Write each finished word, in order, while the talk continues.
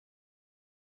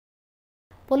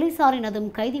போலீசாரினதும்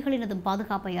கைதிகளினதும்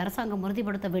பாதுகாப்பை அரசாங்கம்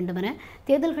உறுதிப்படுத்த வேண்டும் என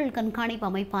தேர்தல்கள் கண்காணிப்பு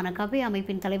அமைப்பான கபே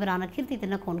அமைப்பின் தலைவரான கீர்த்தி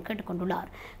தின்னகோன் கேட்டுக் கொண்டுள்ளார்.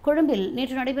 கொழும்பில்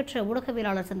நேற்று நடைபெற்ற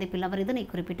ஊடகவியலாளர் சந்திப்பில் அவர் இதனை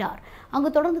குறிப்பிட்டார்.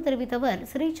 அங்கு தொடர்ந்து தெரிவித்த அவர்,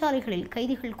 சிறைச்சாலைகளில்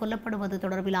கைதிகள் கொல்லப்படுவது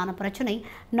தொடர்பிலான பிரச்சினை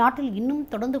நாட்டில் இன்னும்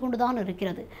தொடர்ந்து கொண்டுதான்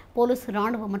இருக்கிறது. போலீஸ்,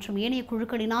 இராணுவம் மற்றும் ஏனைய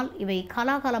குழுக்களினால் இவை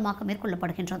காலாகாலமாக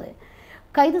மேற்கொள்ளப்படுகின்றது.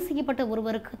 கைது செய்யப்பட்ட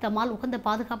ஒருவருக்கு தம்மால் உகந்த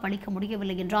பாதுகாப்பு அளிக்க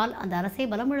முடியவில்லை என்றால் அந்த அரசே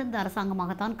பலமிழந்த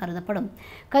அரசாங்கமாகத்தான் கருதப்படும்.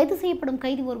 கைது செய்யப்படும்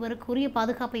கைதி ஒருவருக்கு உரிய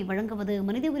பாதுகாப்பை வழங்குவது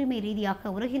மனித உரிமை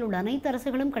ரீதியாக உலகில் உள்ள அனைத்து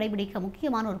அரசுகளும் கடைபிடிக்க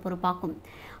முக்கியமான ஒரு பொறுப்பாகும்.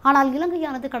 ஆனால்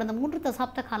இலங்கையானது கடந்த 3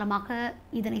 தசாப்த காலமாக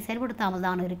இதனை செயல்படுத்தாமல்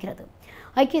தான் இருக்கிறது.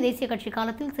 ஐக்கிய தேசிய கட்சி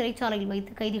காலத்தில் சிறைச்சாலையில்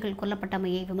வைத்து கைதிகள்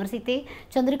கொல்லப்பட்டமையை விமர்சித்தே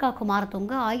சந்திரிகா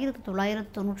குமாரதுங்க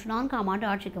 1994ஆம் ஆண்டு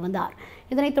ஆட்சிக்கு வந்தார்.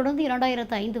 இதனைத் தொடர்ந்து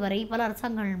 2005 வரை பல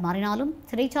அரசாங்கங்கள் மாறினாலும்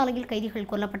சிறைச்சாலையில் கைதிகள்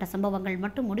கொல்லப்பட்ட சம்பவங்கள்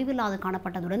மட்டும் முடிவில்லாது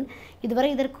காணப்பட்டதுடன் இதுவரை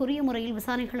இதற்குரிய முறையில்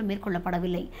விசாரணைகளும்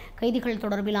மேற்கொள்ளப்படவில்லை. கைதிகள்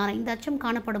தொடர்பிலான இந்த அச்சம்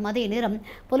காணப்படும் அதே நேரம்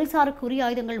போலீசாருக்கு உரிய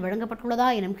ஆயுதங்கள் வழங்கப்பட்டுள்ளதா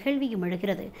எனும் கேள்வியும்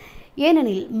எழுகிறது.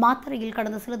 ஏனெனில் மாத்தறையில்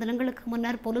கடந்த சில தினங்களுக்கு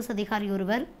முன்னர் போலீஸ் அதிகாரி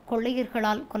ஒருவர்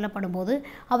கொள்ளையர்களால் கொல்லப்படும் போது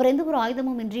அவர் எந்த ஒரு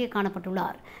ஆயுதமும் இன்றியே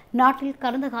காணப்பட்டுள்ளார். நாட்டில்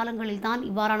கடந்த காலங்களில் தான்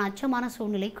இவ்வாறான அச்சமான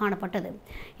சூழ்நிலை காணப்பட்டது.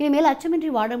 இனிமேல்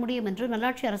அச்சமின்றி வாழ முடியும் என்று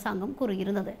நல்லாட்சி அரசாங்கம்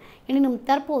கூறியிருந்தது. எனினும்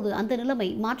தற்போது அந்த நிலைமை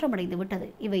மாற்றமடைந்து விட்டது.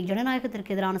 இவை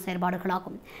ஜனநாயகத்திற்கு எதிரான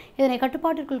செயல்பாடுகளாகும். இதனை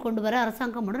கட்டுப்பாட்டிற்குள் கொண்டுவர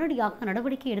அரசாங்கம் உடனடியாக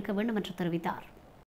நடவடிக்கை எடுக்க வேண்டும் என்று தெரிவித்தார்.